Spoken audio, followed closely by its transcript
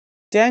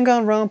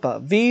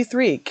Danganronpa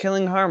V3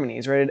 Killing Harmony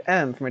is rated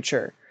M for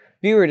mature.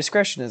 Viewer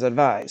discretion is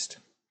advised.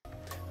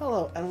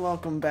 Hello and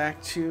welcome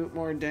back to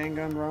more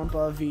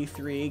Danganronpa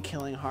V3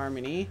 Killing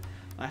Harmony.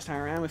 Last time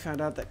around we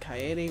found out that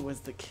Kaede was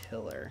the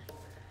killer.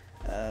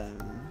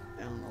 And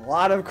a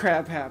lot of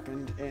crap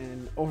happened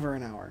in over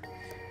an hour.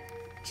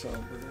 So we're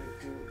going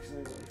to do it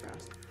really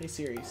fast. Hey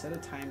Siri, set a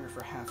timer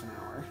for half an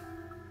hour.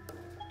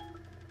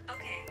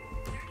 Okay,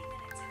 30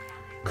 minutes.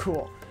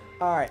 Cool.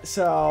 Alright,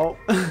 so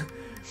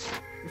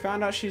we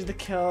found out she's the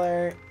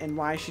killer and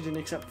why she didn't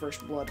accept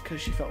first blood,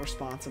 because she felt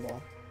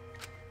responsible.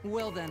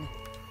 Well then.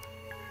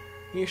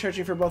 You're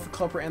searching for both the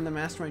culprit and the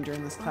mastermind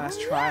during this class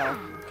trial.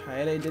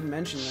 Kaede did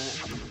mention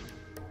that.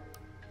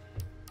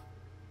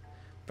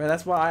 But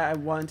that's why I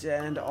want to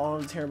end all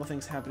the terrible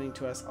things happening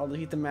to us. I'll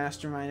defeat the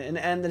mastermind and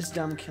end this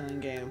dumb killing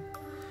game.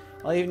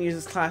 I'll even use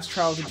this class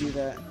trial to do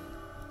that.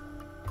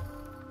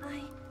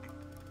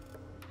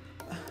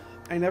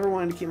 I never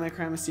wanted to keep my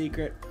crime a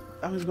secret.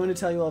 I was going to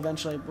tell you all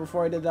eventually, but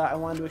before I did that, I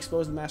wanted to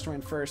expose the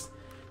mastermind first.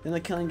 Then the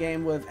killing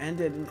game would have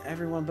ended and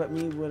everyone but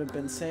me would have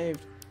been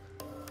saved.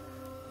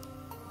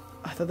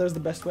 I thought that was the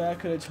best way I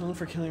could atone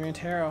for killing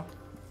Rantaro.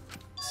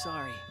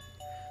 Sorry.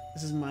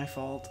 This is my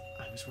fault.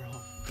 I was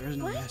wrong. There is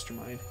no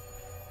mastermind.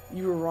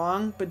 You were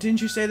wrong, but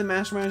didn't you say the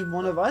mastermind is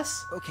one of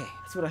us? Okay.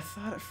 That's what I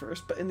thought at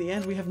first, but in the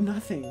end we have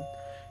nothing.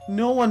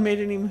 No one made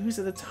any moves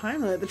at the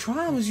time limit. The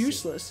trial was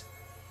useless.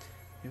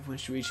 Maybe when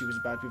Shuichi was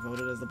about to be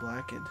voted as the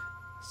Blackened,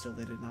 still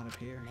they did not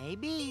appear.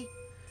 Maybe.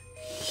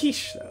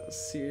 Yeesh, that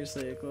was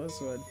seriously a close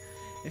one.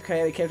 If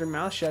Kaede kept her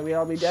mouth shut, we'd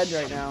all be dead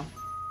right now.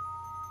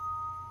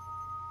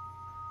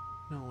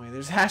 No way,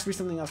 there has to be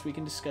something else we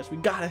can discuss. We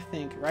gotta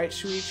think, right,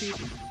 Shuichi?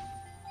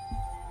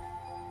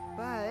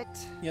 But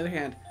On the other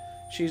hand,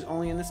 she's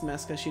only in this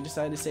mess because she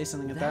decided to say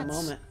something at that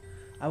moment.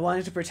 I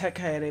wanted to protect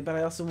Kaede, but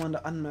I also wanted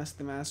to unmask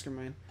the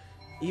mastermind.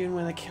 Even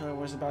when the killer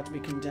was about to be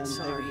condemned,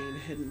 they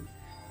remained hidden.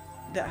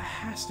 That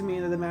has to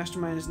mean that the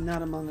mastermind is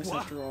not among us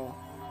after all.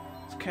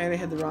 So Kaede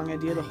had the wrong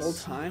idea the whole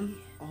time?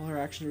 All her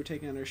actions were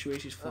taken under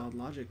Shuichi's flawed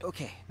logic.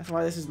 okay. That's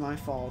why this is my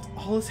fault.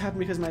 All this happened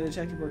because my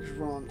detective work is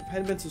wrong. If I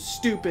hadn't been so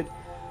stupid,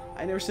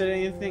 I never said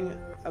anything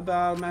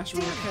about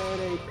Mastermind or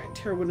Kaede.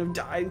 Rantaro wouldn't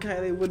have died and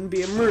Kaede wouldn't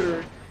be a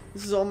murderer.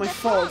 This is all my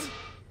fault.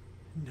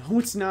 No,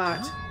 it's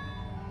not.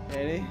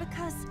 Kaede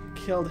Because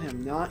killed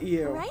him, not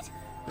you. right?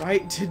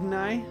 Right, didn't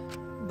I?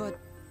 But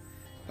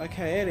Like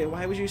Kaede,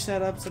 why would you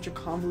set up such a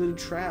convoluted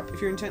trap?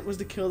 If your intent was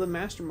to kill the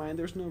mastermind,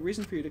 there was no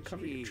reason for you to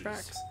cover your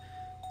tracks.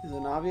 Isn't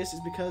it obvious?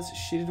 It's because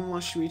she didn't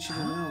want Shuichi to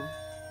know.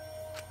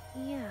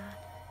 Yeah.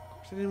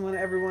 She didn't want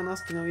everyone else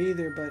to know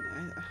either, but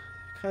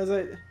I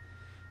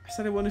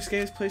said I wouldn't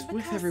escape this place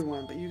with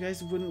everyone, but you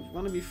guys wouldn't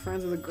want to be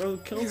friends with a girl who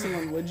killed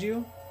someone, would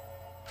you?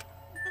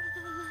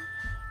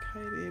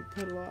 Kaede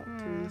put a lot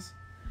to this.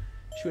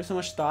 She put so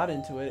much thought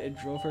into it, it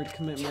drove her to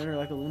commit murder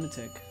like a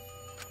lunatic.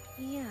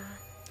 Yeah.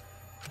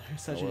 You're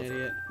such an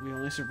idiot. We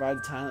only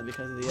survived the time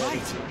because of the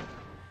others.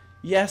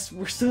 Yes,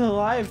 we're still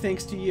alive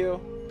thanks to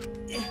you.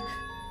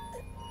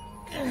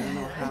 I don't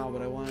know how,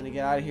 but I wanted to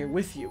get out of here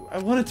with you. I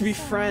wanted to be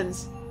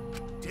friends.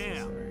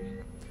 Damn.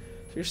 Sorry.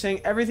 So you're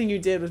saying everything you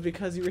did was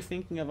because you were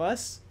thinking of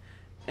us?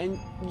 And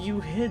you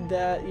hid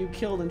that you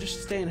killed him just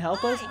to stay and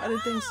help us? How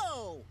did things...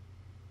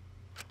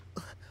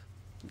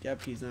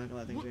 Yep, he's not gonna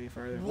let things go any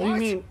further. What do you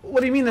mean?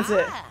 What do you mean that's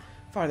it?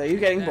 Farther, you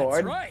getting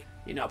bored? Right.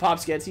 You know,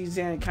 Pops gets, he's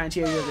the kind of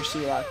cheer you ever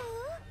see like,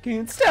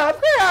 can't stop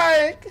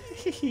crying!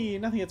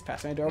 Nothing gets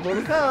past my adorable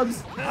little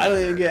cubs. I don't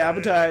even get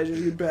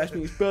appetizers you bash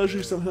me,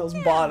 especially someone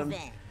else's bottom.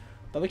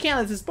 But we can't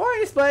let this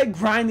boring display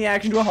grind the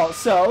action to a halt,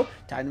 so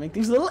time to make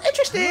things a little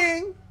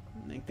interesting!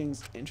 Make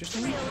things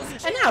interesting?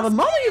 And now the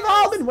moment you've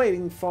all been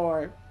waiting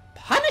for.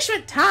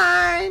 Punishment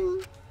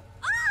time!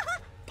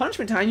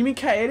 Punishment time? You mean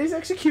Kaede's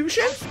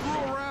execution?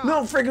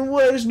 No friggin'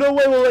 way, there's no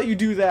way we'll let you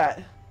do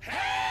that.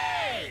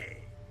 Hey!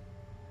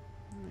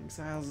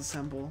 Exiles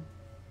assemble.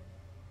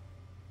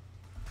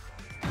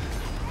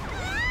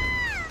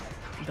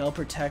 They'll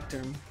protect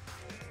him.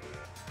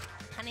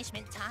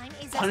 Punishment time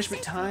is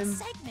Punishment a time?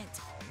 segment.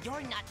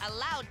 You're not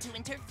allowed to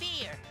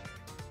interfere.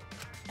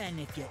 And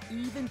if you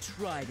even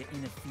try to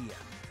interfere,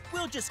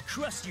 we'll just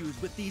crush you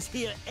with these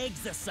here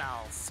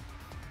exosols.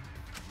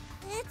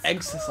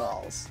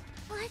 Exosols.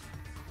 But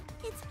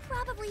it's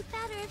probably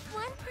better if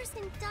one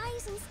person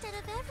dies instead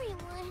of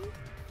everyone.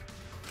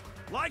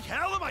 Like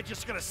hell am I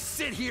just gonna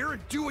sit here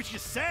and do what you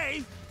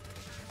say?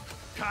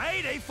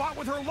 Kaede fought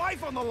with her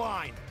life on the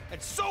line,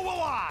 and so will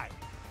I!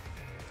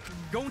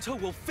 Gonta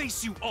will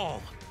face you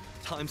all.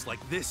 Times like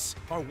this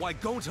are why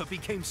Gonta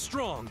became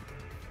strong.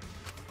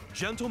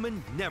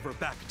 Gentlemen never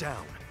back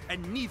down,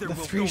 and neither The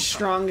will three Gonta.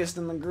 strongest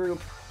in the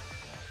group.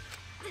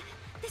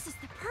 This is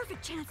the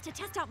perfect chance to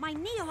test out my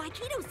Neo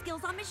Aikido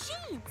skills on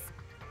machines.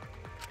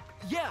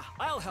 yeah,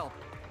 I'll help.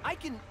 I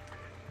can.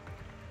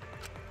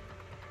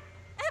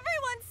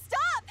 Everyone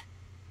stop!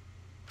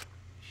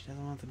 She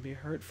doesn't want them to be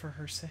hurt for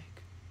her sake.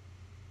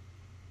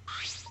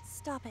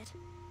 Stop it.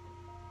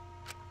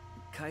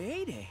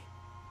 Kaede.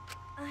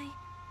 I...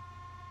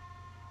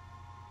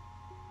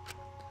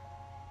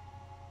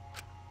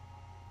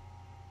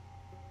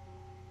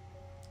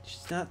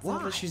 She's not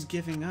that she's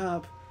giving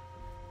up.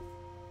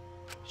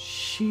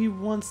 She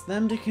wants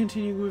them to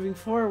continue moving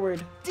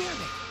forward. Damn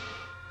it!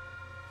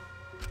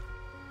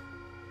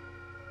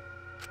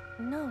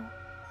 No.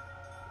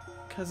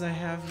 Because I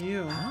have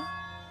you. Huh?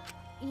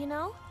 You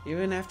know?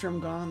 Even after I'm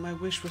gone, my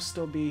wish will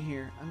still be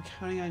here. I'm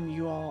counting on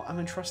you all. I'm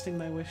entrusting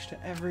my wish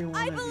to every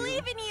one of you. I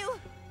believe in you.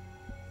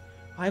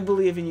 I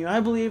believe in you. I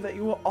believe that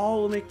you will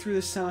all make through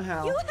this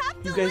somehow. You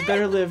have to You guys live.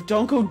 better live.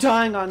 Don't go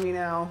dying on me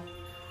now.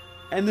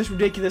 End this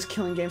ridiculous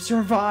killing game.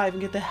 Survive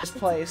and get the best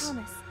place.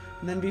 Promise.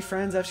 And then be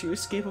friends after you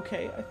escape,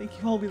 okay? I think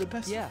you all will be the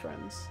best Yeah. of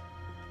friends.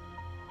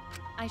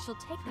 I shall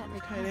take that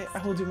Okay, request.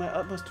 I will do my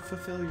utmost to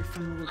fulfill your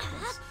friendly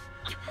request.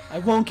 I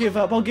won't give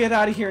up. I'll get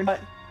out of here. But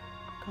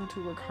I'm going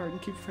to work hard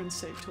and keep friends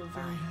safe till the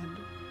very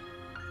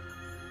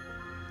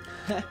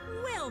end.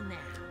 Well now.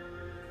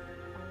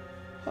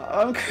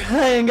 I'm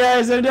crying,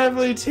 guys. I'm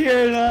definitely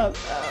tearing up.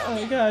 Oh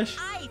my gosh.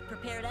 I've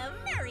prepared a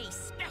very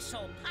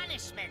special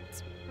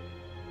punishment.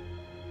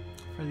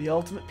 For the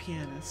ultimate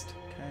pianist,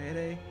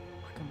 Kaede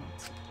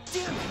Wakamatsu.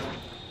 Damn it!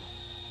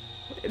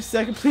 Wait a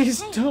second,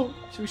 please don't.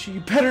 Shuichi, you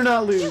better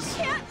not lose.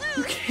 Can't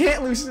You lose.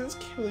 can't lose in this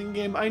killing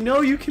game. I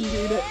know you can beat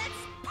it. It's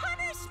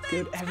punishment.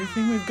 Good,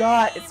 everything we've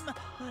got. It's time.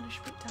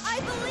 punishment time. I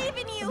believe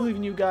in I you. believe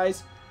in you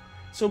guys.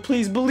 So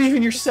please believe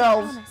in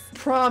yourselves. Promise.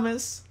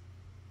 Promise.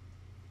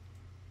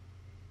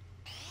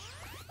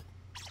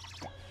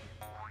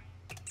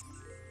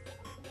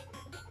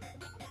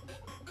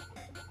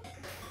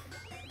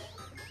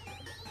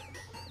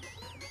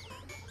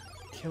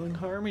 Killing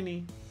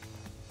Harmony.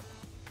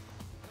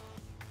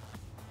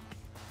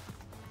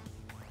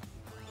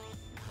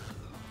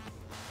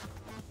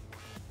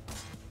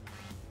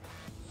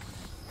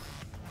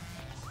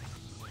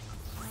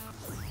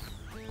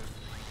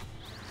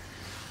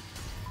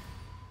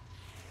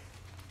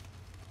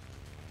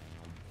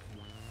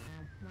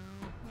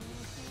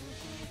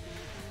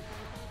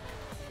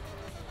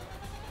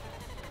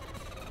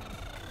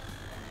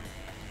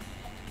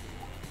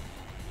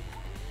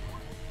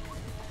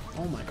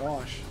 Oh my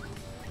gosh.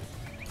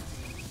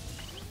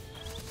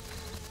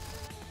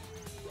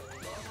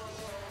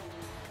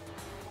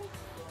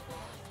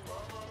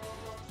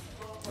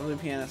 Oh, the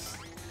pianist.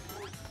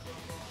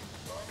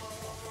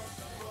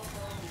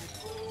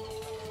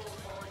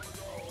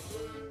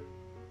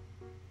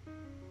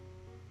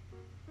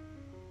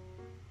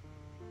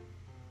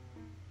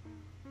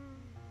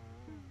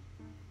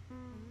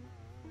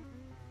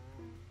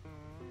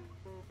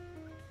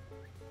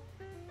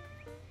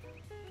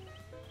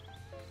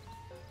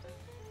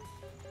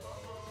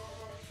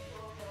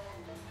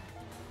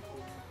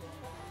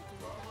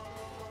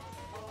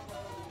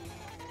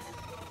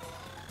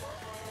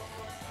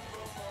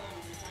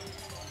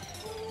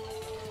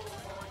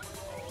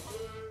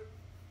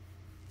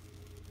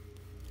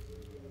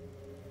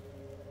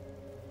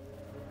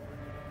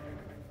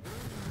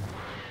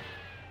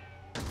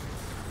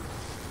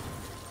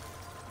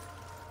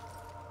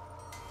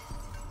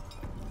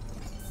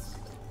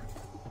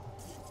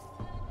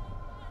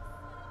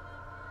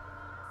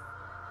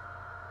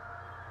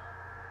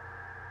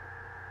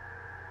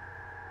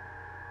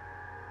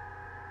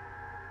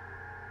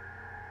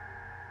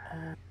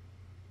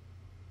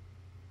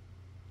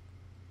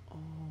 Oh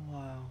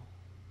wow.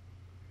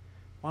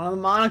 One of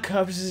the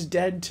Monokubs is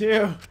dead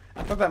too.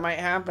 I thought that might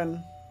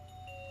happen.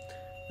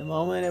 The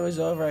moment it was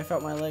over, I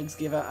felt my legs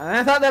give out. And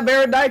I thought that bear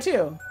would die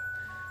too.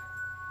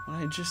 What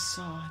I just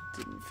saw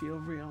didn't feel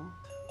real.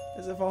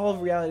 As if all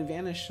of reality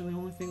vanished and the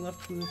only thing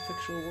left from the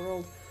fictional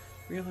world,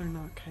 real or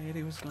not,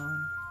 Kaede was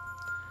gone.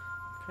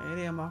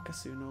 Kaede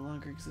Amakasu no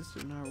longer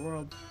existed in our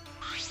world.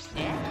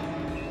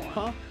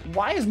 Huh?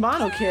 Why is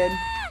Mono Kid?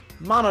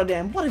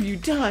 Monodam, what have you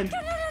done?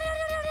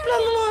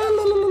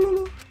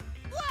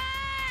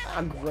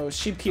 Ah, gross.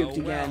 She puked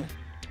again.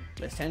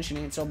 This tension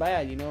ain't so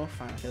bad, you know?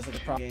 Finally feels like a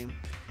pro game.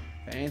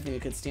 If anything, we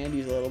could stand to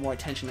use a little more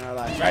tension in our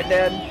lives. Right,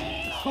 Dad?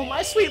 Oh,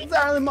 my sweet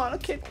darling Mono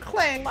Kid.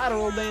 Clang!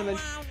 Lateral damage.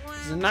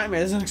 This is a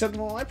nightmare. This is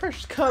unacceptable. My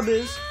precious cub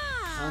is.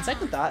 On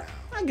second thought,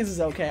 I guess it's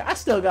okay. I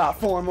still got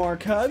 4 more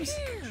cubs.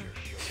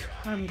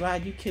 I'm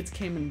glad you kids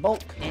came in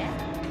bulk.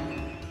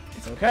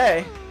 It's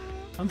okay.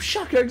 I'm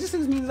shocked our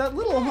existence means that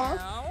little, huh?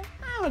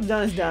 What's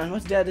done is done.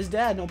 What's dead is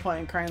dead. No point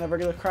in crying the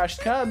regular crushed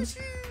cubs.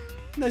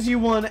 Unless you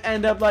want to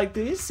end up like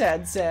these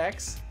sad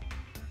sacks.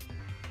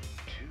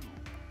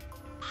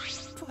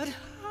 But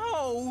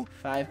how?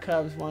 5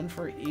 cubs, 1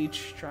 for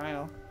each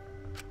trial.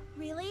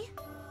 Really?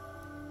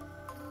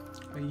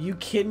 Are you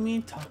kidding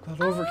me? Talk about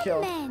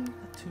overkill. Amen.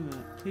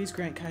 Please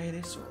grant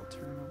Kaede's soul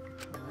eternal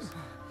repose.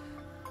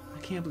 I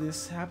can't believe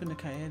this happened to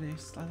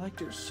Kaede. I liked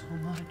her so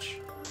much.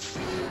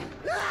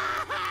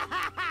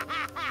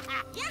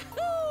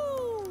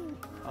 Yahoo!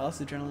 All this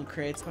adrenaline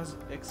creates an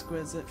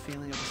exquisite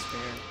feeling of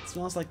despair. It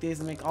smells like these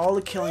that make all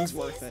the killings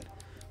worth it.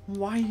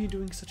 Why are you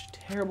doing such a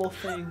terrible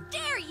thing?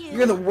 Dare you?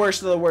 You're the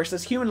worst of the worst.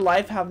 Does human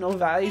life have no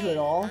value at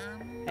all?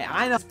 Hey,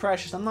 I know it's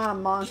precious. I'm not a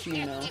monster,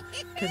 you know.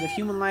 Because if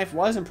human life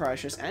wasn't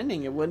precious,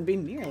 ending it wouldn't be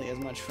nearly as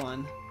much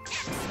fun.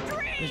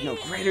 There's no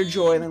greater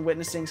joy than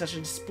witnessing such a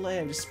display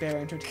of despair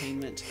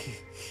entertainment.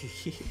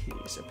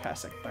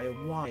 Surpassed by a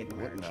wide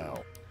margin. I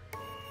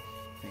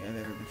think I've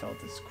ever been felt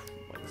this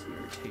quite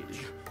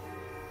irritated.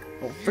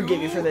 I won't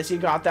forgive you for this. You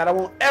got that. I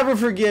won't ever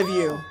forgive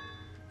you.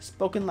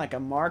 Spoken like a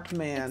marked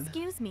man.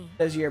 Excuse me.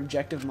 What is your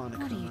objective,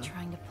 Monokuma? What are you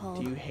trying to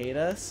pull? Do you hate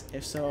us?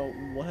 If so,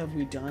 what have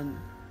we done?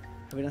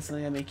 Have we done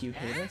something that make you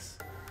hate us?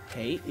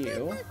 Hate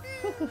you?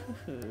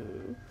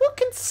 Who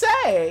can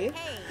say?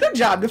 Good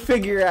job to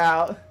figure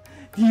out.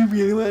 Do you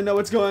really want to know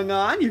what's going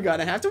on? You're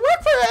gonna have to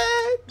work for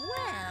it.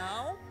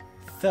 Well...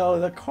 Though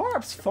the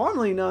corpse,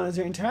 formerly known as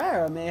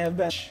Rantara, may have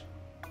been...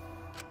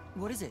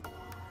 What is it?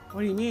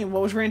 What do you mean?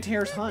 What was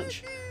Rantara's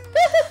hunch?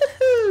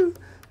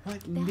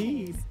 What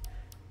lead?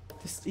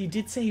 He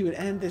did say he would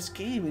end this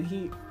game, and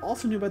he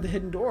also knew about the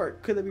hidden door.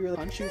 Could that be really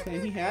hunch you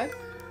claim he had?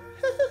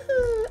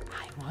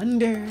 I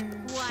wonder.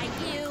 Why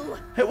you?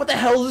 Hey, what the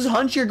hell is this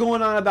hunch you're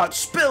going on about?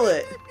 Spill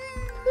it!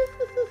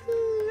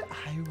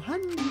 I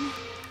wonder.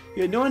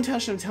 You had no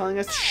intention of telling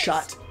us to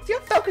shut. You're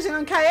focusing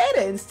on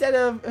Kaede instead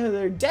of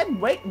their dead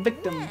weight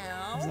victim.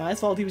 It's not his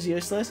fault he was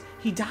useless.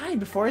 He died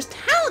before his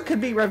talent could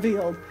be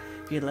revealed.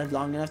 If he had lived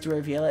long enough to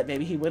reveal it,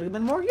 maybe he would have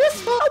been more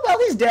useful. Oh, well,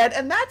 he's dead,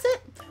 and that's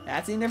it.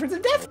 That's the difference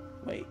of death.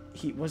 Wait,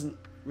 he wasn't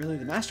really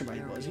the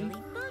mastermind, was he?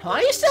 Huh?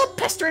 You're still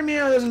pestering me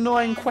with those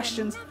annoying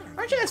questions.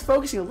 Aren't you guys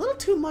focusing a little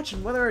too much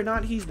on whether or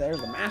not he's there,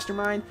 the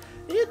mastermind?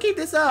 If you keep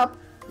this up,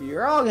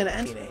 you're all gonna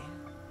end today.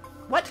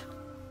 What?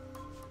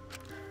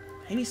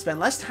 Maybe spend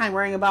less time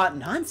worrying about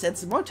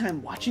nonsense and more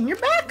time watching your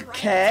back,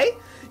 okay?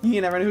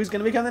 You never know who's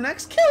gonna become the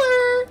next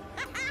killer.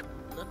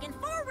 Looking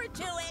forward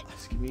to it.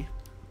 Excuse me.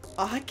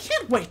 I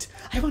can't wait.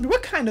 I wonder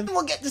what kind of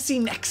we'll get to see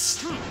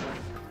next.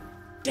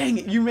 Dang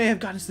it, you may have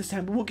gotten us this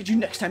time, but we'll get you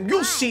next time.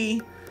 You'll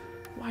see.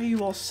 Why are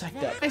you all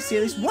psyched up? I see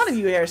at least one of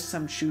you wears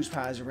some shoes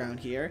pies around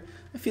here.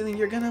 I'm feeling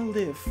you're gonna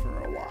live for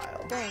a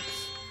while.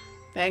 Thanks.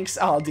 Thanks,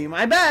 I'll do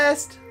my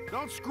best.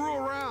 Don't screw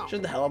around.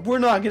 Shut the hell up. We're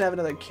not gonna have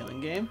another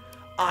killing game.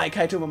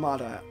 Kaito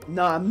Momota.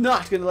 No, I'm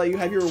not gonna let you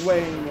have your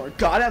way anymore.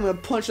 God, I'm gonna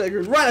punch that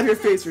girl right off your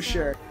face for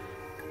sure.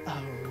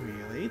 Oh,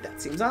 really?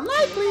 That seems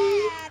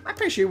unlikely. I'm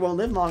pretty sure you won't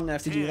live long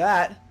enough to do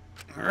that.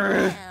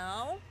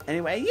 Well.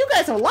 Anyway, you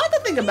guys have a lot to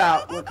think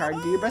about. Work hard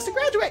and do your best to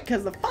graduate,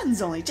 because the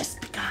fun's only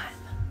just begun.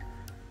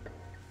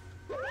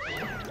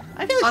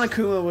 I feel like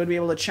Monokuma would be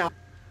able to challenge.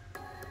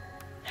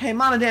 Hey,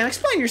 Monodam,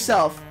 explain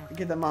yourself. I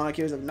get that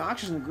Monokuma was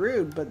obnoxious and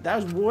rude, but that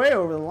was way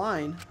over the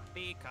line.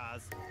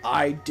 Because...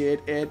 I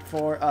did it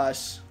for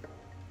us.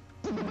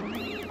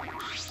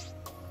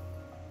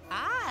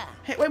 Ah.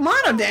 Hey, wait,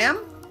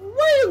 Monodam! Where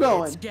are you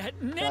going? It's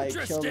getting I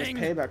killed his interesting.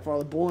 payback for all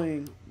the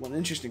bullying. What an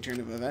interesting turn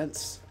of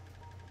events.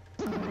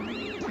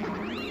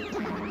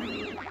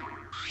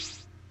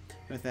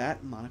 With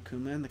that,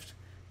 Monokuma and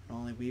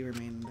only we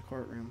remain in the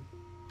courtroom.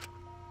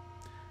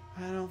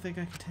 I don't think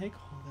I can take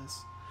all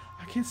this.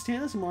 I can't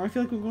stand this anymore. I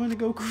feel like I'm going to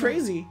go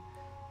crazy.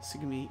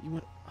 Sugumi, you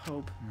want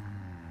hope?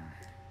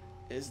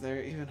 Is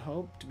there even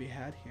hope to be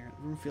had here?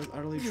 The room feels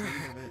utterly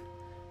drained of it.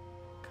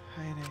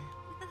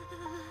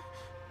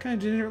 Kaede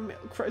didn't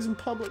cries in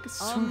public. It's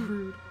so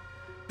rude.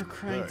 I'm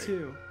crying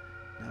too.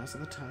 Now's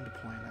not the time to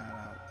point that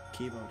out.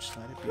 Kibo, just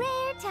let it be.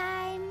 Prayer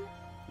time.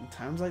 In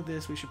times like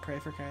this, we should pray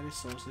for Kaede's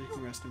soul so he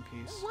can rest in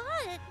peace.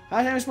 What? How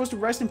am I supposed to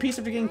rest in peace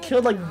after getting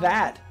killed like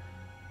that?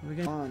 Are we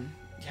gonna on?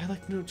 Yeah, I'd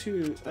like to know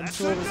too. I'm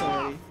so this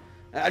already.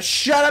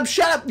 Shut up!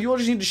 Shut up! You all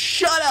just need to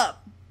shut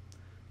up!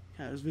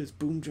 Yeah, it was this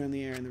boomed around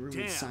the air and the room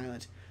was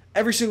silent.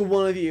 Every single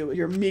one of you,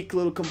 your meek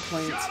little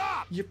complaints.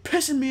 You're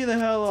pissing me the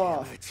hell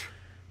off.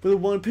 But the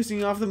one pissing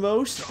you off the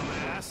most?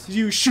 Dumbass.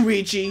 You,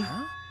 Shuichi.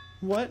 Huh?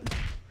 What?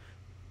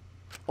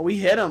 Oh, we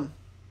hit him.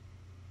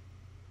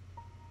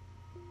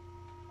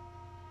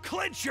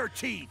 Clench your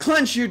teeth.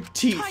 Clench your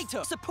teeth.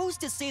 Kaito, supposed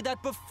to say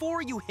that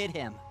before you hit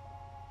him.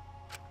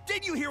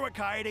 Did you hear what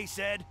Kaede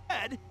said?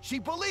 She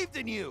believed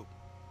in you.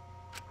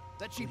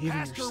 That she Believe in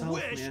passed her yourself,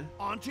 wish man.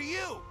 onto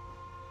you.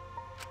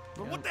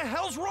 But what the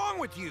hell's wrong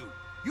with you?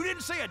 You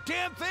didn't say a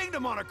damn thing to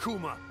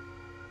Monokuma.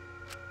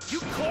 You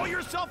call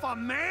yourself a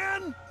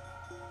man?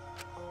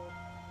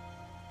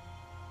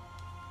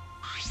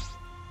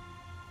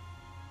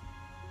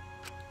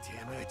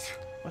 Damn it.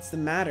 What's the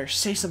matter?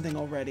 Say something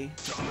already.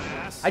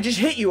 Dumbass. I just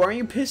hit you. Aren't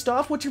you pissed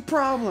off? What's your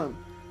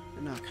problem?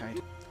 No,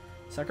 Kaito.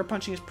 Sucker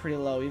punching is pretty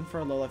low, even for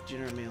a low-left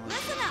general male.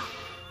 Listen up.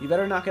 You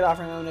better knock it off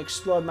or I'm gonna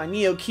explode my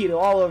Neo Keto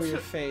all over your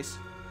face.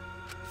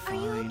 Are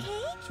you Fine.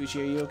 okay?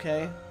 Sweetie, are you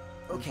okay?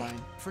 I'm Okay,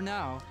 fine. for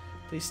now.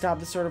 Please stop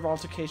this sort of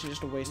altercation,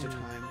 just a waste of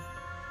time.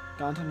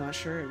 Gonta, not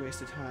sure, a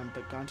waste of time,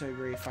 but Gonta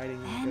agree,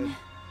 fighting is good.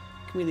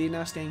 Can we leave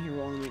now? Staying here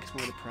will only make us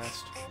more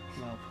depressed.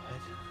 Well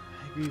put.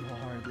 I agree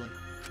wholeheartedly.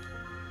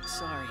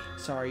 Sorry.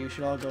 Sorry, you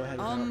should all go ahead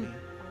without me.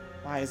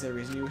 Why is there a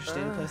reason you wish to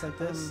stay in a place like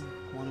this?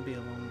 I want to be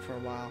alone for a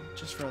while,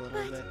 just for a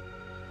little bit.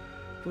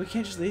 But we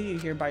can't just leave you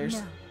here by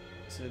yourself.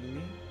 So to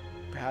me,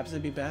 perhaps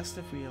it'd be best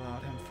if we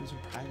allowed him for some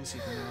privacy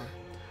for now.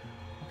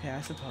 Okay,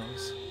 I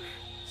suppose.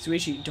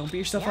 Suichi, don't beat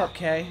yourself up,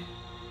 okay?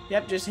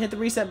 Yep, just hit the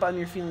reset button.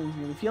 You're feeling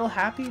feel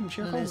happy and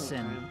cheerful all the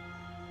time.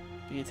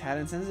 Being a tad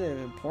insensitive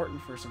is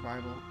important for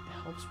survival. It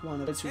helps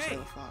one avoid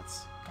suicidal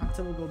thoughts.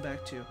 Gonta will go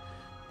back to.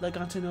 Let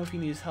Gonta know if he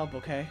needs help,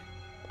 okay?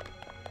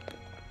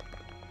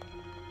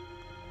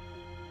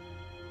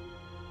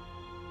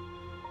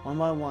 One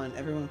by one,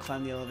 everyone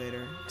climbed the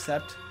elevator,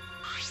 except...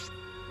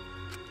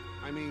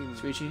 I mean...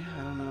 Shuichi,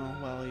 I don't know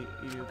well you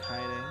do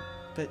Kaede,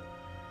 but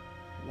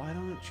why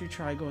don't you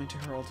try going to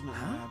her ultimate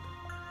lab?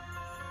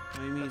 I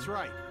mean, That's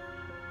right.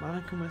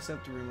 Monokuma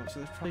set the room up, so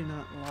there's probably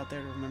not a lot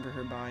there to remember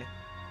her by,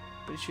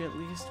 but it should at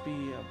least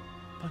be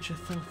a bunch of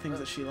things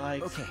that she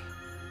likes. Okay.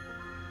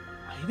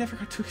 I never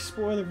got to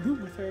explore the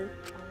room with her.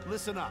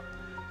 Listen up.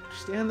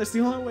 Understand, that's the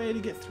only way to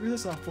get through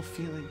this awful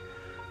feeling.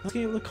 Not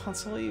being able to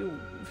console you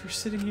if you're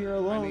sitting here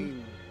alone. I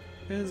mean...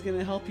 If it's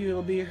gonna help you,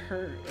 it'll be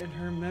her and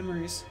her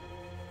memories.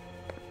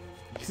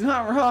 He's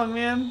not wrong,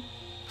 man.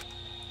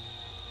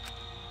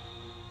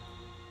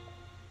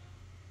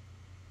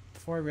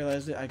 Before I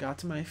realized it, I got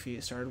to my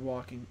feet, started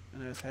walking,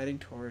 and I was heading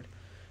toward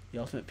the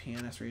Ultimate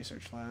Pianist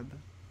Research Lab.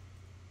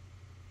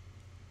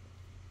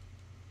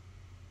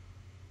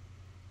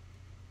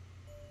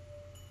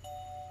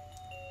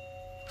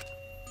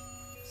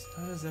 It's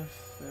not as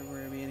if there were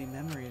any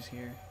memories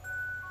here.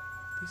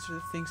 These are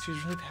the things she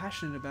was really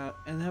passionate about,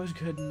 and that was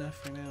good enough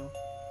for now.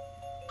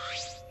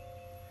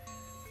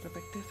 The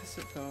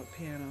magnificent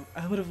piano.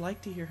 I would have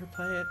liked to hear her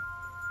play it,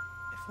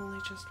 if only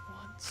just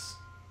once.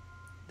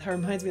 That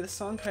reminds me of the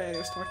song Kaede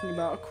was talking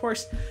about. Of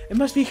course, it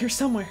must be here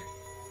somewhere.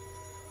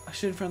 I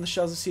stood in front of the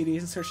shelves of CDs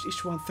and searched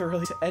each one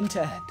thoroughly to end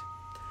to end.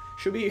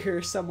 Should be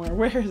here somewhere.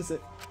 Where is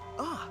it?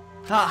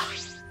 Ah!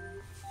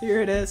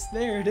 Here it is.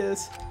 There it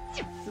is.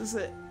 This is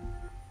it.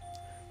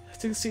 I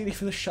took the CD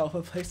from the shelf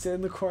and placed it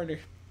in the corner.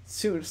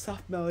 Soon, a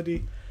soft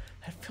melody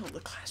had filled the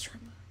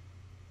classroom.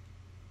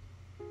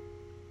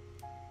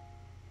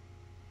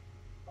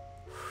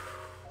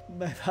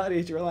 My body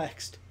is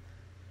relaxed,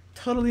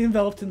 totally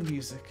enveloped in the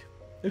music.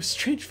 It was a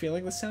strange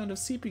feeling, the sound of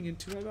seeping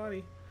into my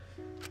body.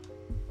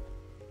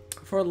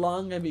 For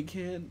long, I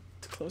began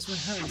to close my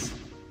eyes.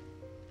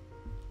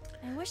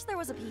 I wish there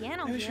was a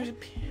piano I wish here. there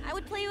was a piano. I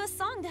would play you a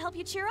song to help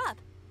you cheer up.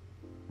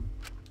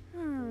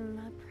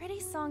 A pretty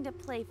song to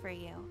play for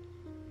you.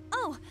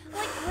 Oh,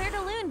 like Clair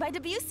de Lune by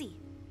Debussy.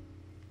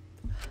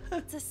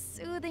 It's a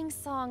soothing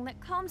song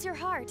that calms your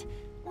heart,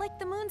 like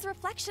the moon's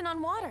reflection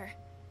on water.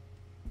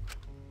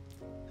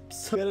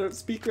 So I don't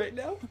speak right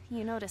now.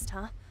 You noticed,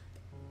 huh?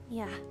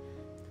 Yeah,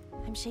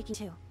 I'm shaking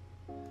too.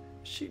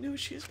 She knew what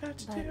she was about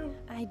to But do.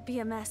 I'd be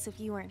a mess if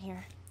you weren't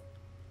here.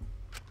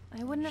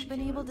 I wouldn't have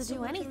been able to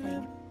do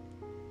anything.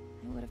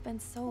 I would have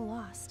been so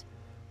lost.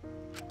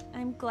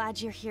 I'm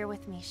glad you're here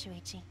with me,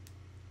 Shuichi.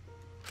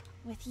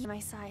 With you by my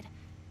side,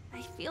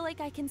 I feel like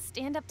I can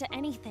stand up to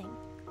anything.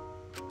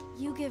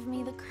 You give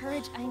me the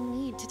courage I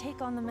need to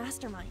take on the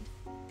mastermind.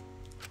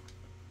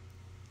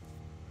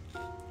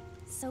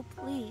 So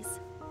please,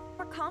 be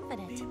more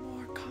confident. Be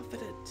more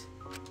confident.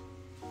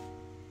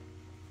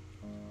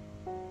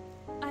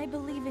 I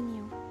believe in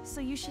you, so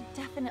you should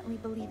definitely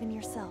believe in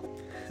yourself.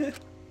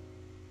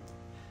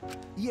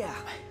 Yeah,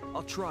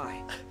 I'll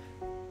try.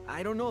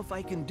 I don't know if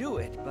I can do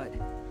it, but...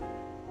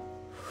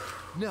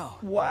 No.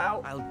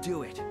 Wow. I'll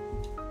do it.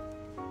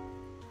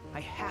 I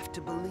have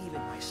to believe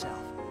in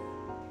myself.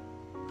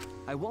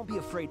 I won't be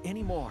afraid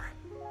anymore.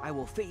 I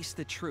will face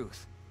the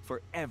truth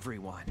for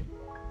everyone.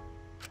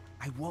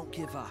 I won't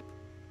give up.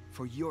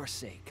 For your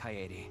sake,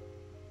 Kaede.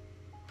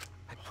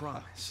 I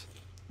promise.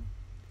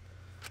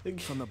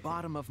 From the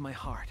bottom of my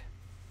heart,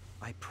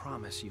 I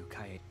promise you,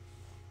 Kaede.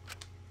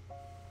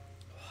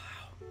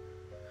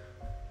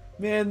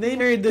 Man, they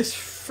made this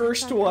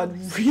first one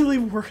really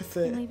worth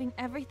I'm it. leaving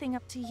everything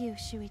up to you,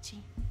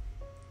 Shuichi.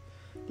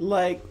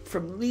 Like,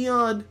 from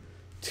Leon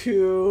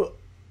to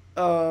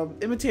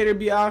Imitator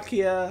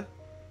Byakuya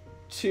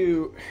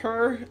to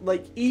her,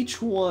 like,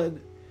 each one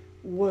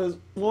was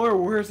more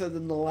worth it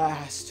than the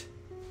last.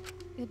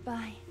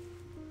 Goodbye.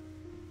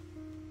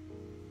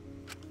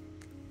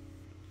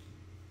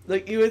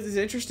 Like, it's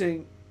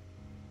interesting,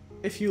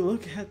 if you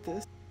look at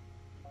this.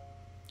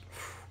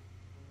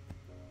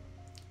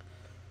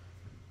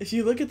 If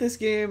you look at this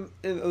game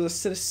in a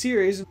set of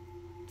series,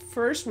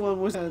 first one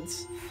was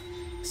defense,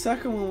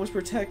 second one was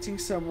protecting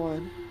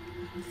someone,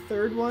 the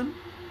third one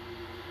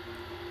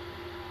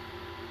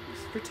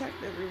was to protect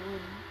everyone.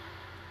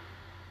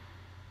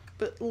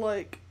 But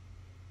like,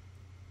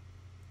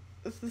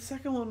 the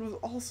second one was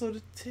also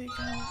to take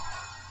out.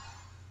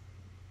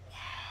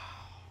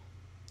 Wow,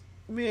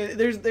 man,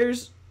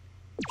 there's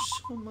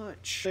so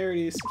much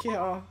similarities.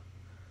 Yeah.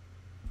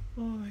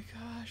 Oh my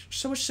gosh,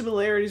 so much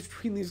similarities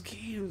between these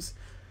games.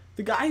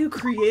 The guy who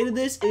created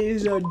this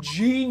is a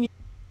genius.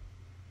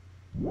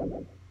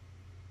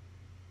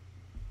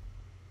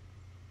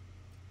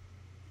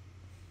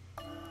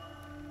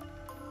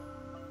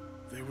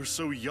 They were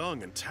so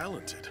young and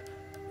talented.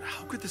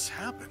 How could this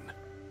happen?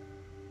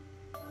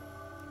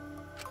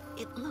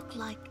 It looked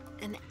like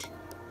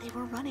they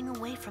were running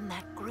away from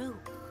that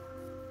group.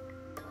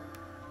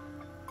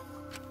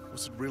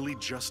 Was it really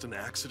just an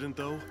accident,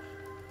 though?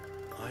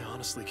 I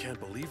honestly can't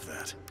believe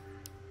that.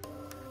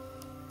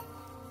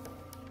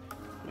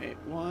 Wait,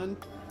 1,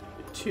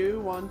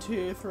 2, 1,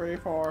 2, 3,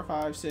 4,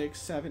 5,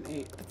 6, 7,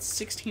 8. That's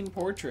 16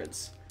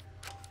 portraits.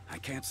 I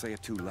can't say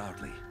it too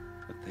loudly,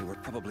 but they were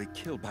probably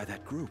killed by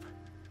that group.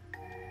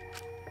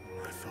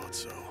 I thought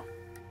so.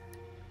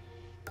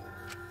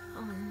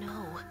 Oh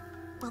no.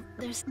 Well,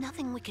 there's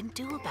nothing we can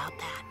do about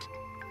that.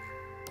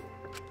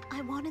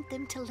 I wanted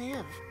them to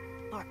live.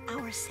 For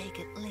our sake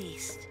at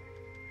least.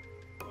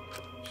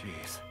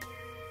 Jeez.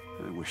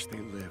 I wish they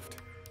lived.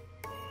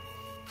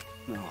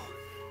 No.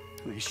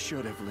 They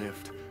should have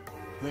lived.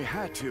 They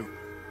had to.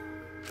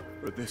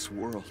 For this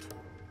world.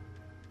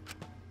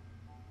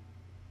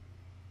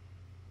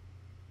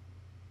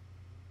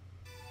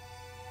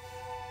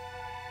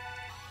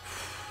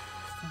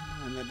 The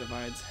line that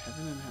divides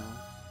heaven and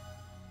hell.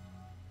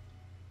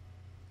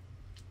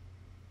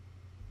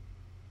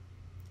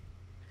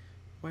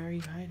 Where are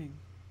you hiding?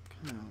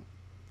 Come out.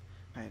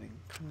 Hiding.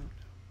 Come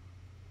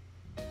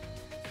out.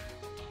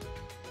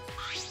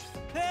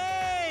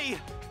 Hey!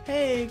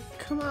 Hey,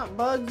 come on,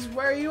 Bugs.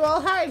 Where are you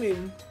all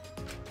hiding?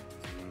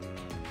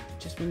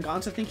 Just been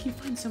gone, so I think he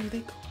finds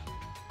something.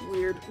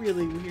 Weird,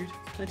 really weird.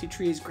 Plenty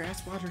trees,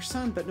 grass, water,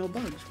 sun, but no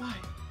bugs. Why?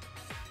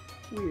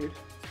 Weird.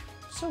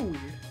 So weird.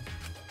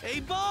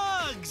 Hey,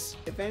 Bugs!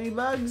 If any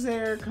bugs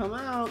there, come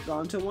out.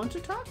 Gonta wants to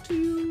talk to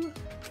you.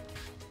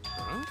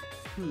 Huh?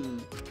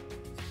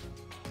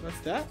 What's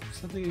that?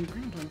 Something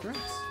engraved on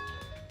grass.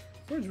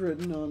 What's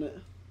written on it?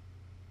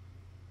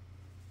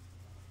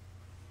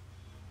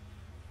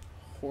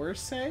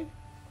 Horse?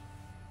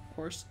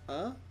 Horse?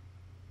 A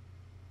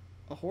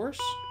horse?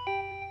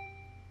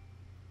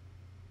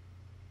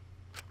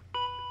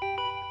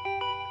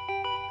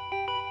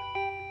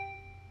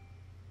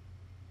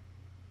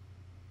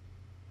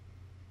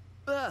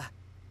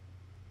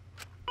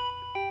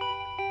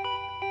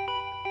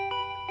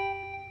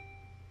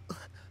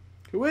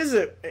 Who is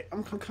it? Hey,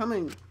 I'm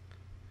coming.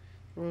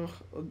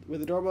 With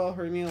the doorbell,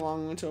 hurry me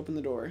along. I want to open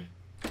the door.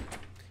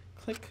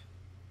 Click.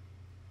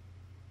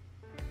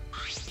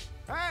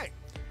 Hey!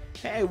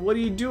 Hey, what are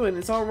you doing?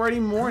 It's already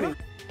morning.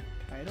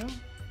 Kaido?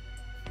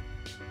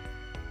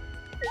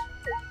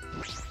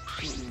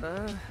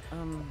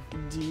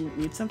 Do you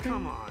need something?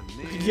 Come on,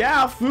 man.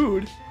 Yeah,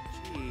 food.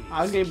 Jeez.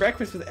 I was getting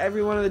breakfast with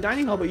everyone in the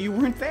dining hall, but you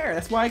weren't there.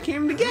 That's why I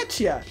came to get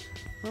you.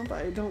 Well,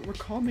 but I don't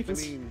recall making.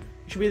 You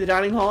should be at the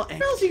dining hall. And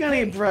where else are you gonna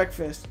eat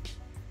breakfast?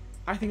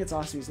 I think it's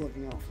awesome he's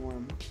looking out for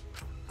him.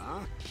 Huh?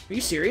 Are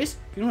you serious?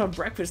 If you don't have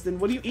breakfast, then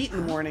what do you eat in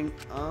the morning?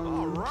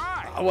 All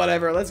right.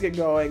 Whatever. Let's get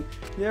going.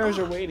 The others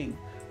are waiting.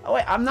 Oh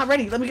wait, I'm not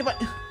ready. Let me get my.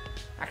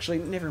 Actually,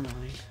 never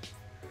mind.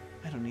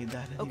 I don't need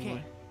that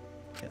anymore.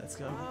 Okay, let's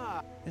go.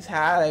 This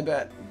hat, I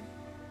bet.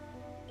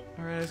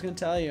 All right, I was gonna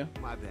tell you.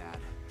 My bad.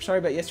 Sorry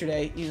about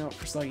yesterday. You know,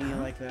 for slugging you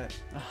like that.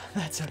 Oh,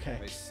 that's okay.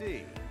 I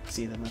see.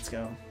 See, then let's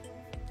go.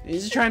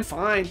 He's just trying to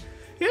find.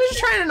 He was just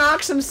trying to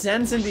knock some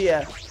sense into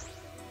you.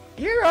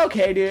 You're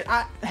okay, dude.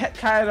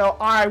 Kaido,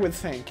 I would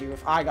thank you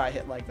if I got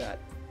hit like that.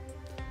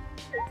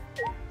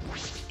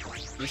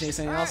 You say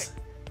something else?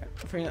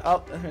 Oh,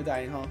 her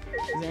dining hall.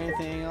 Is there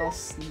anything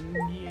else in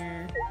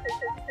here?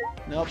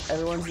 Nope,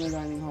 everyone's in the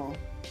dining hall.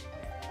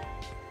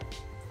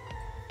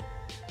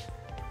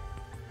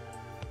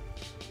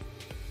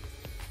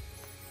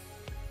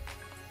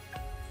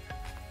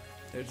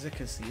 There's a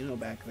casino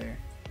back there.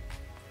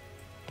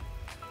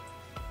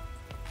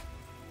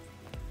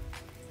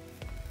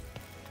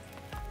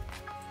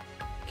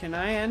 Can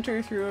I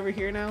enter through over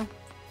here now?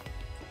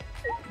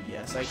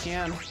 Yes, I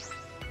can.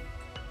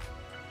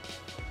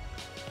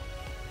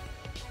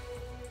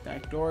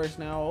 Back door is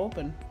now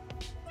open.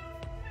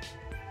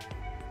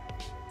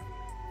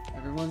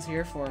 Everyone's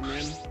here for it,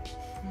 man.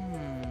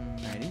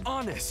 Writing?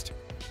 Honest!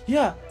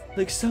 Yeah,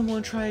 like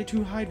someone tried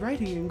to hide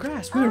writing in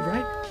grass. Weird,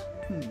 right?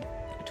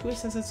 Tua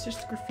says it's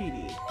just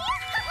graffiti.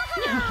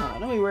 Yeah,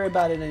 don't we worry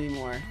about it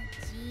anymore.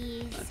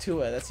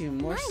 Tua, that's even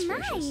more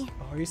suspicious.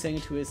 Oh, are you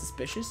saying Tua is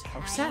suspicious?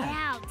 How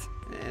sad.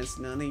 It's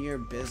none of your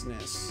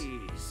business.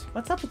 Jeez.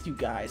 What's up with you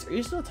guys? Are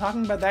you still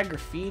talking about that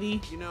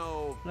graffiti? You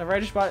know... Whenever I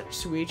just bought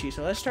Shuichi,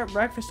 so let's start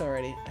breakfast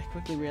already. I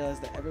quickly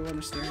realized that everyone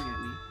was staring at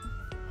me.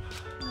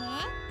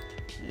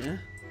 Yeah?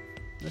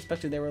 I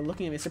expected they were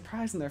looking at me,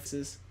 surprised in their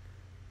faces.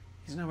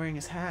 He's not wearing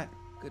his hat.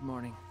 Good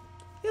morning.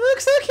 You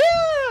look so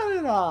cute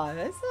and all. It's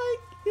like,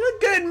 you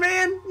look good,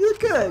 man. You look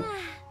good.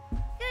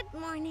 Good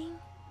morning.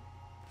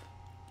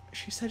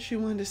 She said she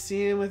wanted to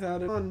see him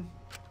without it on.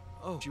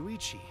 Oh,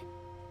 Shuichi.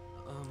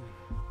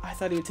 I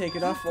thought he'd take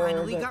it off for her,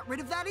 Finally but... got rid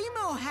of that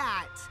emo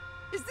hat.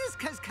 Is this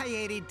because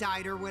Kaede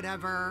died or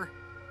whatever?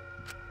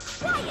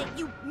 Quiet,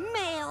 you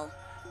male!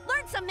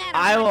 Learn some manners.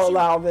 I will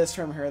allow this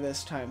from her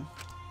this time.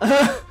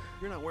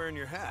 You're not wearing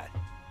your hat.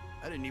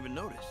 I didn't even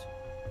notice.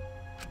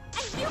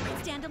 And you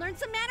can stand to learn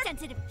some manners,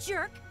 sensitive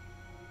jerk.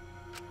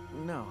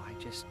 No,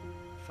 I just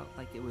felt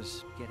like it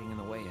was getting in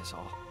the way is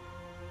all.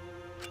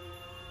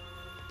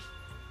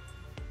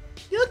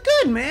 You look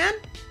good, man.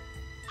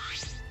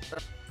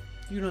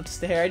 You don't have to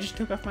stay here. I just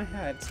took off my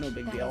hat. It's no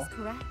big That deal. is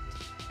correct.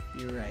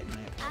 You're right,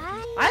 my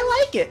apologies.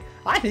 I like it.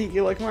 I think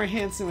you look more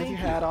handsome with your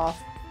hat off.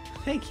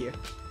 Thank you.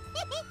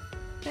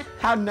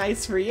 How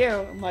nice for you.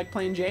 I'm like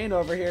playing Jane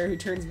over here who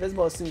turns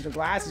visible as soon as her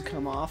glasses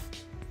come off.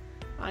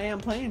 I am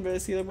playing, but I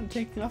see that when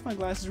taking off my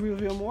glasses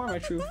reveal more of my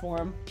true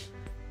form.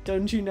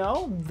 Don't you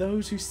know?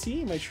 Those who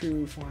see my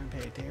true form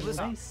pay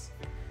attention.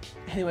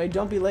 Anyway,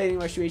 don't be late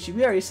anymore, Shuichi.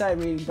 We already decided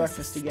we're eating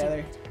breakfast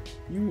together.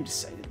 You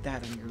decided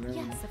that on your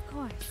own. Yes, of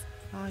course.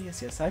 Ah,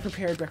 yes. I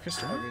prepared breakfast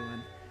for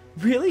everyone.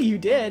 Really? You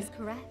did? That's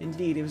correct.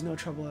 Indeed, it was no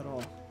trouble at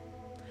all.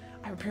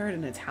 I prepared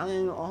an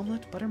Italian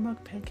omelet,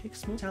 buttermilk, pancake,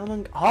 smoked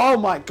salmon. Oh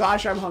my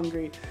gosh, I'm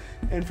hungry.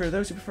 And for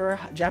those who prefer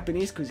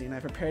Japanese cuisine, I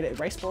prepared it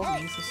rice balls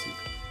and miso soup.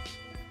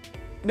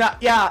 No,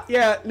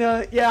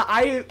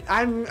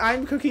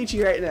 I'm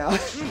Kokichi right now.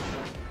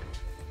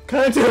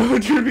 Kanto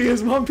would be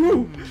his mom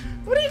too.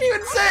 What are you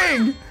even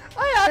saying?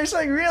 I have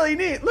something really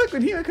neat. Look,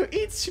 when Himiko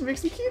eats, she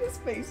makes the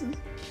cutest faces.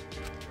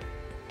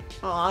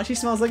 Aw, she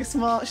smells like a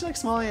small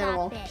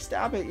animal.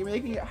 Stop it, you're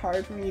making it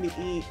hard for me to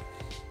eat.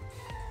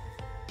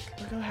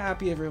 Look how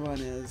happy everyone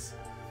is.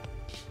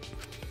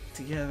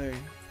 Together.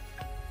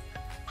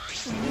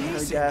 In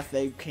her death,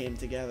 they came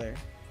together.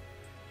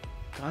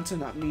 Gonta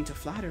not mean to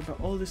flatter, but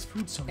all this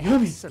food's so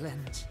yummy.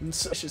 Excellent. And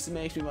so it just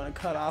makes me want to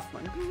cut off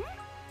my...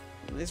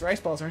 These rice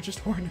balls aren't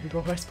just ordinary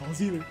rice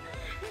balls either.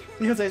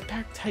 Because it's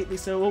packed tightly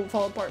so it won't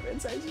fall apart, but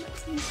inside it's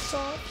nice and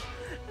soft.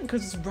 And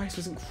because this rice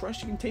wasn't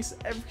crushed, you can taste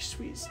every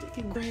sweet,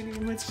 sticky grain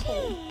even when it's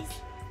cold.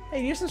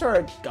 Hey, you have some sort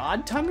of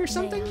god tongue or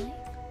something?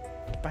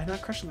 By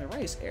not crushing the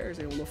rice, air is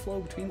able to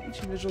flow between each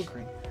individual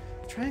grain.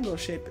 The triangular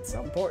shape is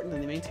important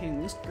in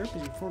maintaining loose grip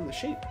as you form the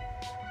shape.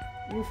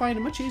 You will find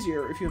it much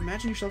easier if you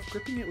imagine yourself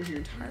gripping it with your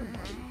entire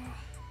body.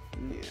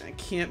 Yeah, I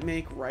can't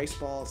make rice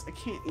balls. I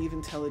can't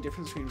even tell the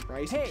difference between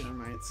rice and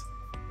termites.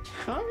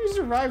 How have you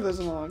survived this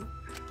long?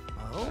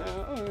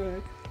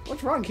 Oh?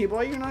 What's wrong,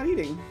 Keyboy? You're not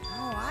eating.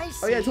 Oh, I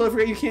see. Oh yeah, I totally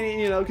forgot you can't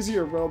eat, because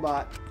you're a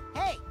robot.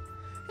 Hey!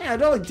 Yeah,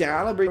 don't look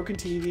down. I'll bring broken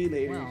TV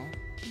later. Well.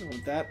 I don't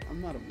want that. I'm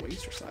not a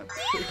waster side.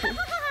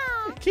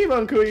 Keep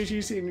on,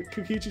 Kokichi seem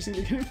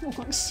to get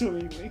along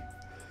swimmingly.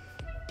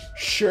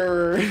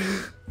 Sure.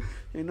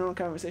 In normal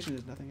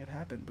conversations, nothing had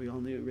happened. We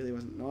all knew it really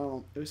wasn't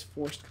normal. It was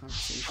forced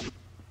conversation.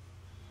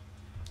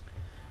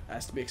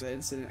 Has to be because that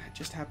incident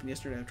just happened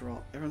yesterday after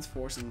all. Everyone's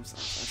forcing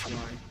themselves, that's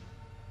why.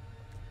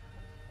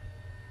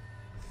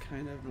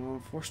 Kind of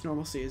normal. Forced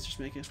normalcy is just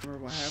making us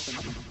remember what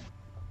happened.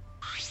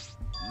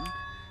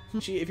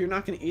 Gee, if you're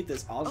not gonna eat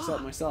this, I'll just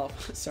help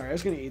myself. Sorry, I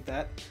was gonna eat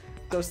that.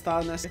 Those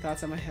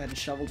thoughts in my head and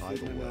shoveled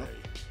food in my mouth.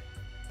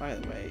 By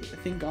the way, I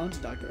think Gon's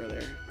docked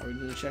earlier. Are we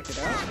gonna check it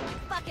out?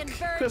 Fucking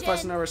Quit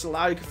fussing over some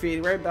loud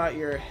graffiti. Worry about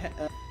your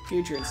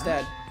future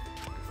instead.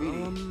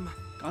 Graffiti.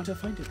 Gonta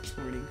find it this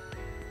morning.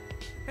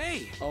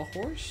 Hey! A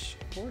horse?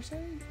 Horse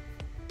egg?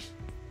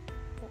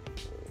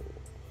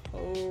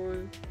 Or...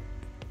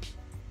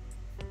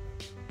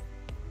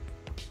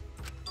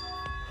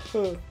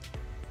 Huh.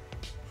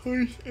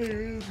 Horse egg,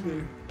 isn't there?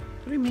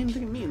 What do you mean?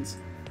 Think it means?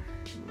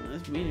 Well,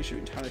 that's mean. You should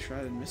be entirely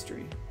shrouded in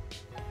mystery.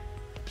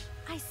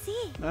 I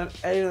see. Not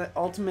an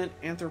ultimate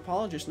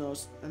anthropologist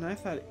knows, and I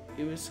thought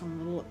it was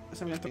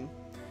something.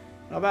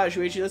 How about it,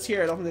 Shuichi? Let's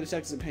hear it. Open the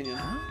detective's opinion.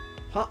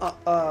 I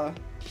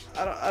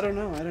don't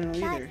know. I don't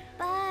know either.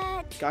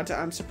 But Gonta,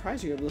 I'm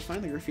surprised you're able to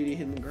find the graffiti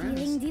hidden in the grass.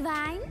 feeling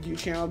divine? You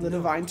channeled the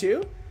divine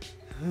too?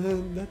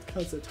 That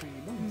cuts a tiny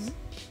bones.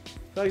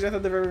 I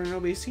thought they've ever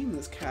nobody seen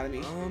this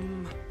academy.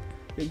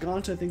 Yeah,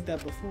 Gonta think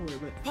that before,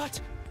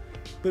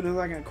 but in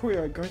like a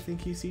courtyard, Gar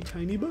think he see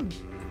tiny bug.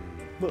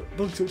 But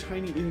bugs so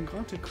tiny even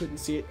Gonta couldn't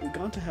see it. And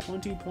Gonta had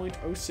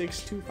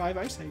 20.0625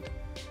 eyesight.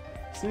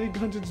 So maybe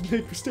Gonta just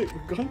make a mistake.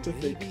 But Gonta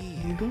think.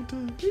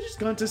 We just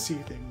Gonta see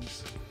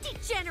things.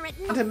 Degenerate.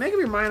 Gonta, make up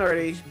your mind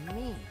already.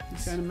 You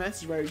sent a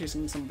message while you're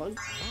chasing some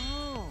bugs.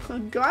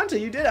 Gonta,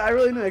 you did it. I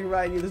really knew I could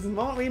ride you. This is the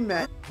moment we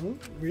met. Oh,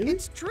 really?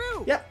 It's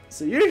true. Yep.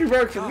 So you can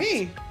work for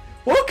me.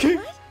 Okay.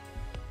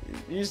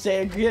 You just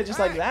say agree it just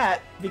like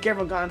that. Be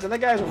careful, Gonta. That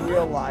guy's a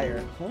real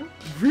liar. Huh?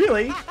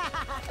 Really?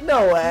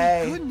 No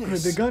way.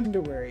 Goodness. The gun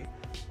to worry.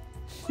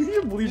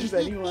 You can believe just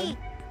anyone.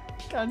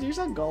 Gonta, you're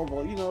so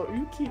gullible. You know,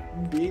 you keep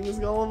being this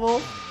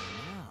gullible.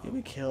 You'll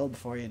be killed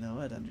before you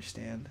know it.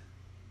 Understand?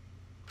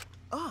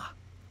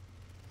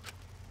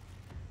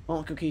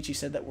 Well, Kokichi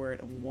said that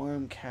word. A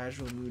warm,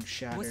 casual mood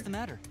shattered. What's the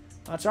matter?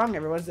 What's wrong,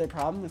 everyone? Is there a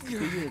problem with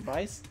Kokichi's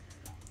advice?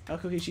 Oh,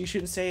 Kokichi, you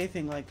shouldn't say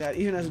anything like that,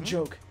 even as a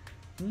joke.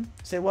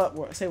 Say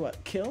what? Say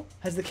what? Kill?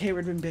 Has the K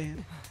word been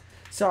banned?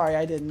 Sorry,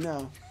 I didn't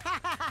know.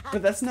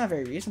 But that's not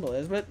very reasonable,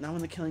 is it? Not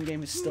when the killing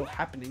game is still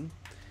happening.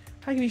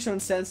 How can you be so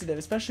insensitive,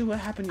 especially what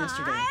happened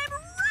yesterday?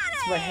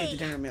 That's why I hate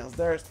degenerate males.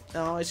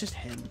 No, it's just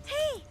him.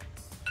 Hey.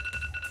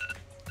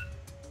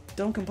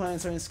 Don't complain when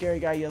some scary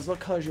guy yells,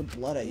 "What color's your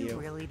blood?" at you. You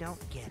really don't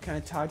get The it. kind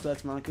of talk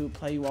lets Monokuma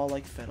play you all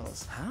like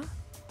fiddles. Huh?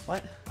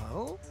 What?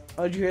 Oh?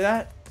 Oh, did you hear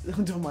that?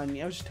 Don't mind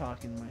me. I was just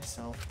talking to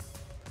myself.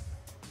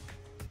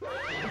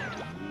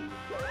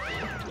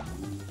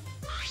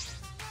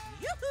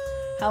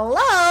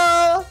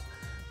 Hello!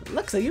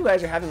 Looks like you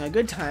guys are having a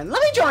good time.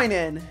 Let me join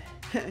in!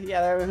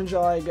 Yeah, they're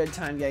enjoying a good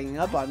time ganging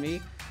up on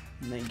me.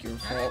 Thank your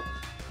fault.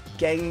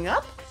 Ganging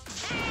up?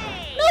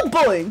 No No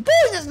bullying!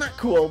 Bullying is not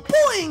cool!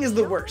 Bullying is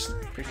the worst!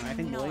 I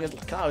think bullying is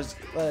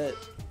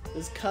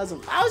his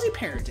cousin. How is he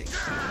parenting?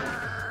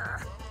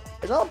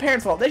 It's all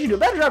parents' fault. They should do a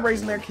better job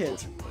raising their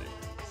kids.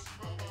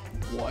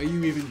 Why are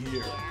you even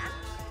here?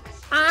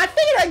 I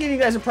figured I'd give you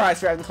guys a prize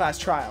for having the class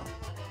trial.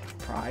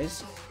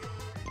 Prize?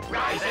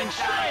 Rise and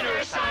shine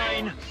or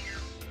sign.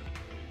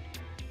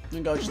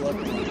 Then go just look.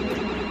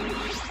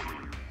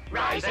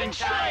 Rise and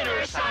shine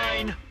or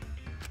sign.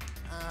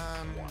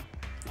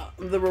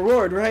 The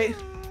reward, right?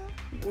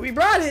 We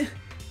brought it.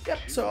 Yep.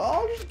 So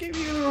I'll just give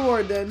you the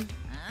reward then.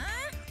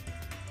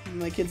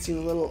 My kids seem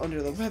a little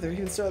under the weather,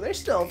 even so they're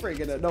still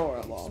freaking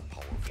adorable.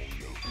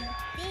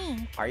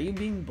 Are you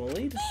being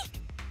bullied?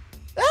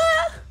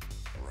 Ah!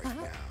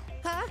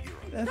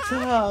 That's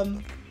I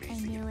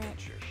knew it.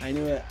 I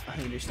knew it.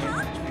 I understand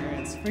from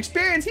experience. From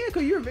experience,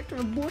 Hiko, you're a victim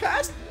of bullying.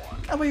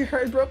 How about your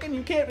heart is broken?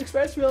 You can't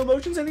express real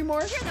emotions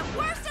anymore? You're the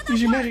worst of the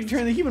Use your worst. magic to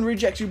turn the human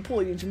rejects you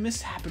bullied into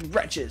misshapen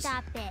wretches.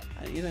 Stop it.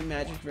 I use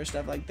magic for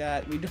stuff like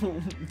that. We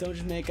don't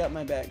just make up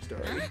my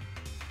backstory.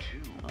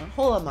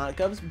 Hold on,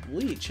 Monokubs.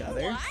 Bully each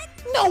other? What?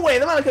 No way!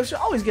 The Monokubs should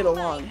always get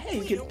along. Hey,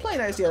 you can play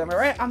nice together, am I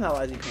right? I'm not a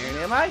lazy parent,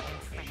 am I?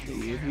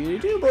 If you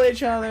do bully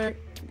each other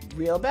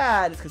real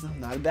bad, it's because I'm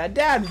not a bad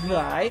dad,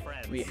 right?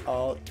 We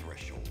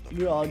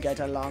all get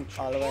along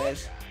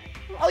always.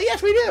 Oh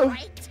yes, we do!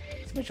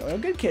 Especially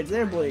good kids,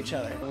 they bully each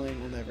other.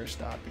 Bullying will never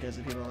stop because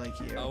of people like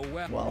you. Oh,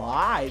 well,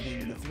 I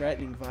think the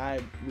threatening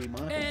vibe we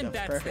Monokubs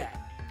is perfect.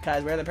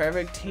 Guys, we're the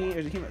perfect team.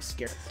 There's a team of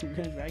scared. We're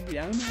gonna drag you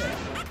down.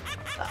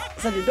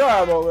 Such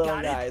adorable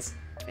little guys.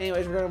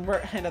 Anyways, we're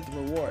gonna hand out the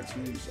rewards.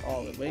 Who's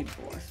all we're waiting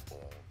for?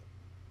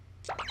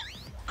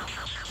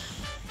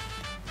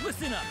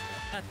 Listen up.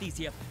 Got these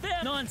here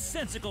fair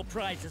nonsensical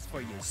prizes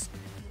for you.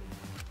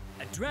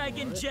 A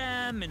dragon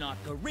gem, an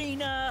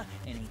ocarina,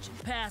 an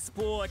ancient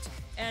passport,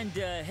 and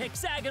a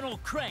hexagonal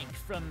crank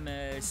from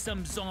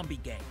some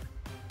zombie game.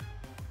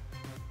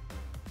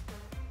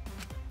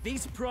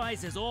 These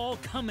prizes all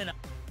coming up.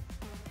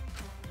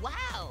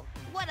 Wow,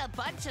 what a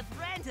bunch of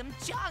random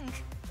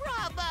junk!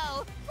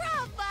 Bravo!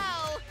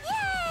 Bravo!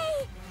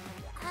 Yay!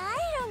 I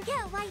don't get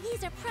why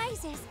these are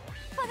prizes,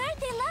 but aren't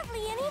they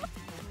lovely anyway?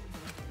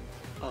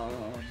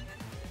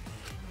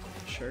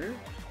 Sure.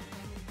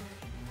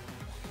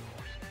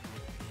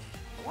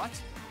 What?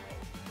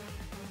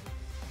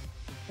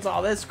 What's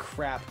all this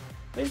crap?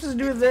 What are you supposed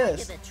to do with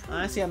this?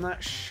 Honestly, I'm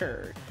not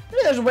sure.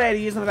 Maybe there's a way to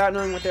use them without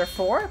knowing what they're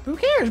for. Who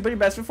cares? But you're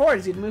best for forward.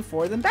 It's either move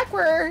forward than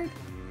backward.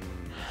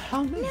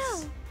 How nice.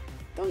 No.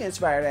 Don't get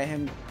inspired by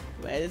him.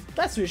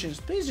 Best wishes.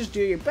 Please just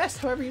do your best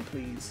however you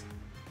please.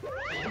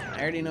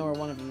 I already know where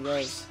one of them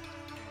goes.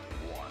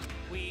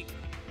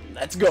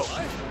 Let's go.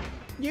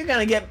 You're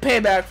gonna get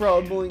payback for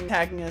all bullying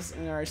attacking us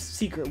in our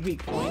secret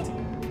weak point.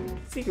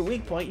 Secret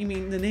weak point? You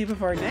mean the nape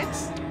of our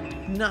necks?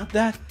 Not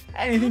that.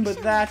 Anything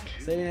but that.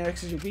 Saving our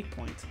necks is your weak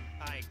point.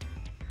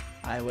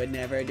 I would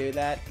never do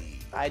that.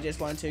 I just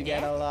want to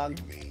get along.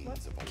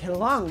 Get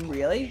along,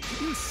 really?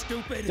 You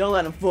stupid. Don't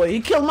let him fool you.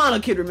 He killed Mono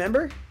Kid,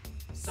 remember?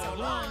 So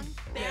long,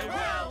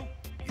 farewell.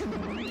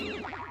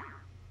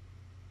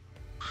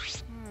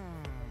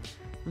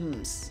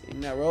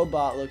 Seeing that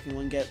robot-looking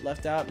one get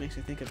left out makes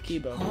me think of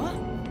Kibo. Huh?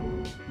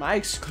 Am I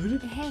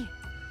excluded? Hey.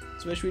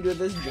 So what should we do with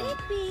this junk?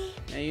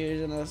 Are you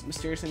using those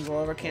mysterious things all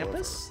over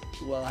campus?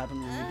 What'll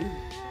happen when we do?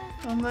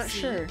 I'm not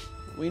sure.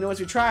 Well, you know, once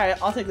we try it,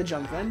 I'll take the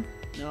junk then.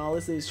 No,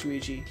 let's leave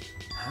Shuichi.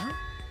 Huh?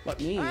 What,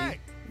 me? Hey.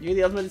 You're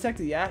the ultimate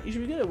detective, yeah? You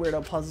should be good at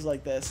weirdo puzzles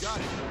like this.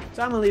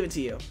 So I'm gonna leave it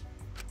to you.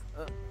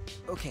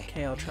 Okay.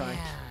 Okay, I'll try.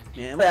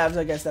 Yeah, labs,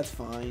 I guess that's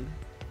fine.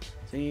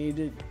 So you need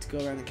to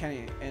go around the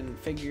county and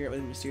figure out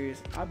what the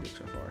mysterious objects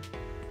are for.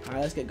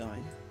 Alright, let's get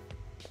going.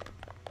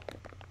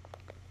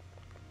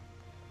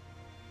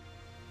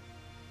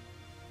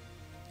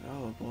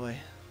 Oh boy.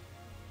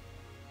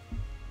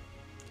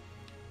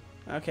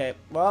 Okay,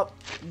 well,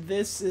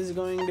 this is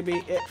going to be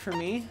it for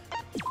me.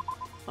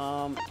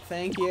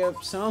 Thank you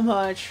so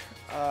much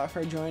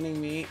for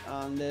joining me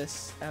on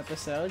this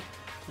episode.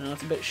 I know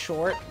it's a bit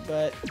short,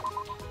 but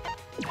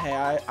hey,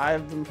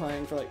 I've been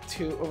playing for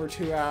like over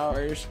 2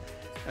 hours.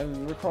 I've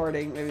been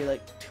recording maybe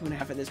like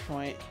 2.5 at this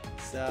point.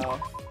 So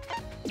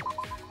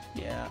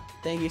yeah,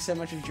 thank you so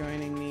much for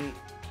joining me.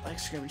 Like,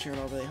 subscribe, and share, it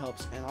all really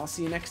helps. And I'll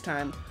see you next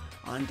time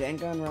on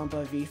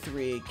Danganronpa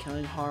V3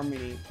 Killing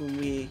Harmony, when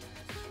we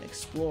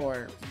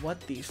explore what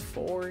these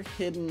four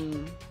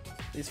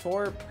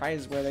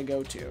prizes where they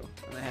go to,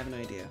 and I have an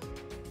idea.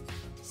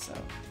 So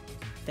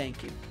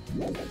thank you,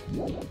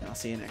 and I'll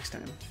see you next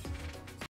time.